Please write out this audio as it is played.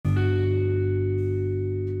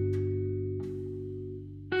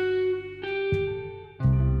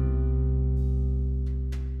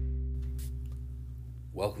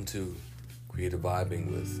Welcome to Creative VYBN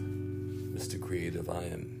with Mr. Kreative. I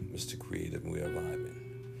am Mr. Kreative and we are vibing.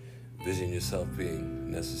 Vision yourself being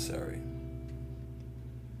necessary.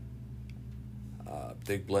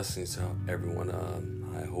 Big blessings to everyone.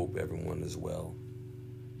 I hope everyone is well.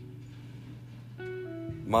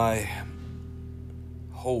 My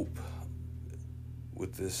hope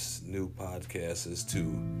with this new podcast is to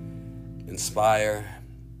inspire,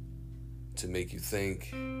 to make you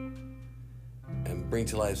think, and bring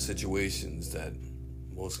to life situations that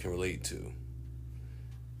most can relate to.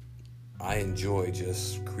 I enjoy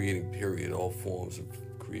just creating, period, all forms of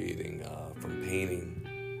creating, from painting,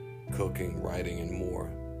 cooking, writing, and more.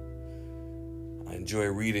 I enjoy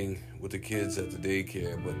reading with the kids at the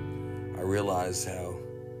daycare, but I realize how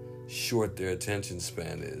short their attention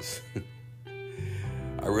span is.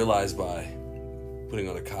 I realize by putting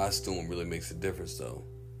on a costume really makes a difference, though.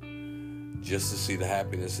 Just to see the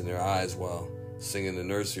happiness in their eyes while singing the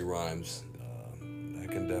nursery rhymes, that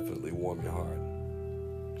can definitely warm your heart.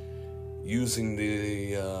 Using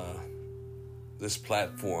this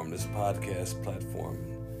platform, this podcast platform,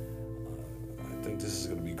 I think this is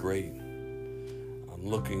going to be great. I'm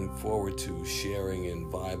looking forward to sharing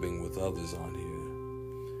and vibing with others on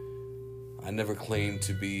here. I never claimed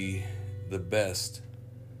to be the best,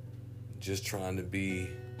 just trying to be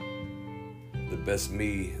the best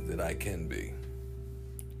me that I can be.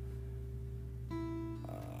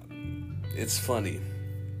 It's funny.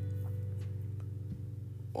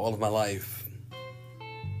 All of my life,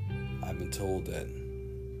 I've been told that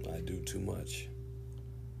I do too much.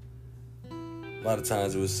 A lot of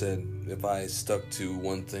times it was said, if I stuck to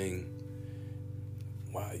one thing,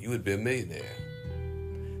 wow, you would be a millionaire.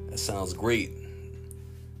 That sounds great.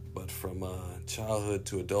 But from childhood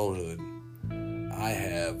to adulthood, I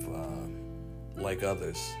have, like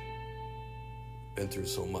others, been through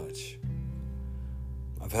so much.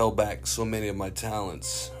 I've held back so many of my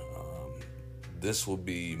talents. This will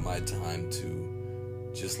be my time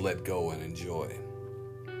to just let go and enjoy.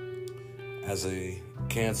 As a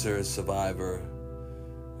cancer survivor,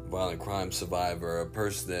 violent crime survivor, a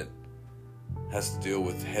person that has to deal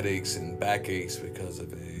with headaches and backaches because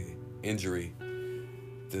of a injury,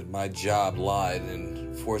 that my job lied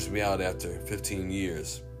and forced me out after 15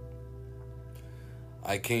 years.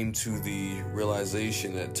 I came to the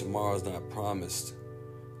realization that tomorrow's not promised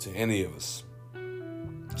to any of us.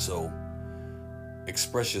 So,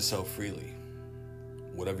 express yourself freely.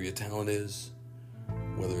 Whatever your talent is,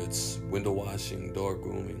 whether it's window washing, door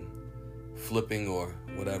grooming, flipping, or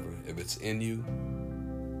whatever, if it's in you,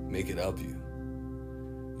 make it of you.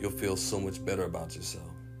 You'll feel so much better about yourself.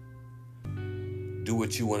 Do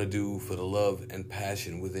what you want to do for the love and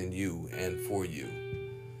passion within you and for you.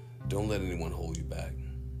 Don't let anyone hold you back.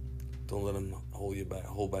 Don't let them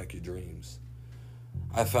hold back your dreams.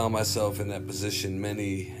 I found myself in that position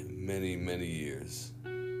many years.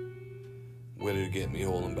 Where did it get me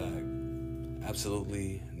holding back?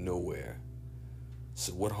 Absolutely nowhere.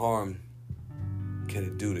 So what harm can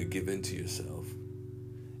it do to give in to yourself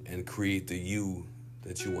and create the you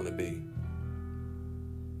that you want to be?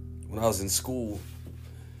 When I was in school,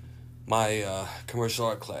 my commercial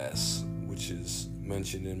art class, which is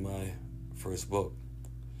mentioned in my first book,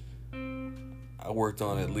 I worked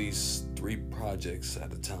on at least 3 projects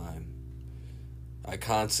at a time. I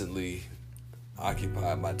constantly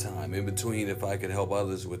occupied my time. In between, if I could help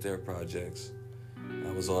others with their projects,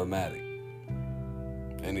 that was automatic.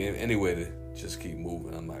 Any way to just keep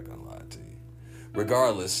moving, I'm not gonna lie to you.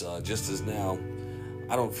 Regardless, just as now,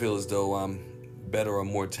 I don't feel as though I'm better or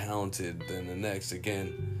more talented than the next.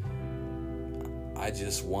 Again, I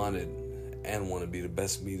just wanted and want to be the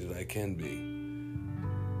best me that I can be.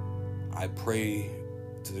 I pray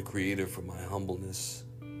to the Creator for my humbleness,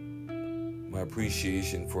 my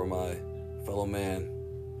appreciation for my fellow man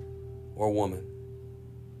or woman,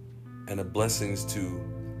 and the blessings to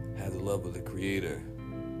have the love of the Creator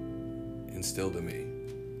instilled in me.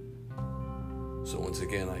 So once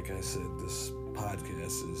again, like I said, this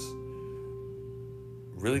podcast is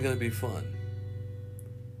really going to be fun.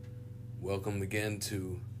 Welcome again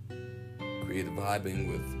to Creative VYBN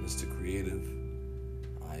with Mr. Kreative.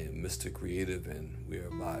 I am Mr. Kreative and we are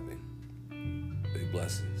vibing. Big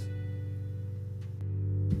blessings.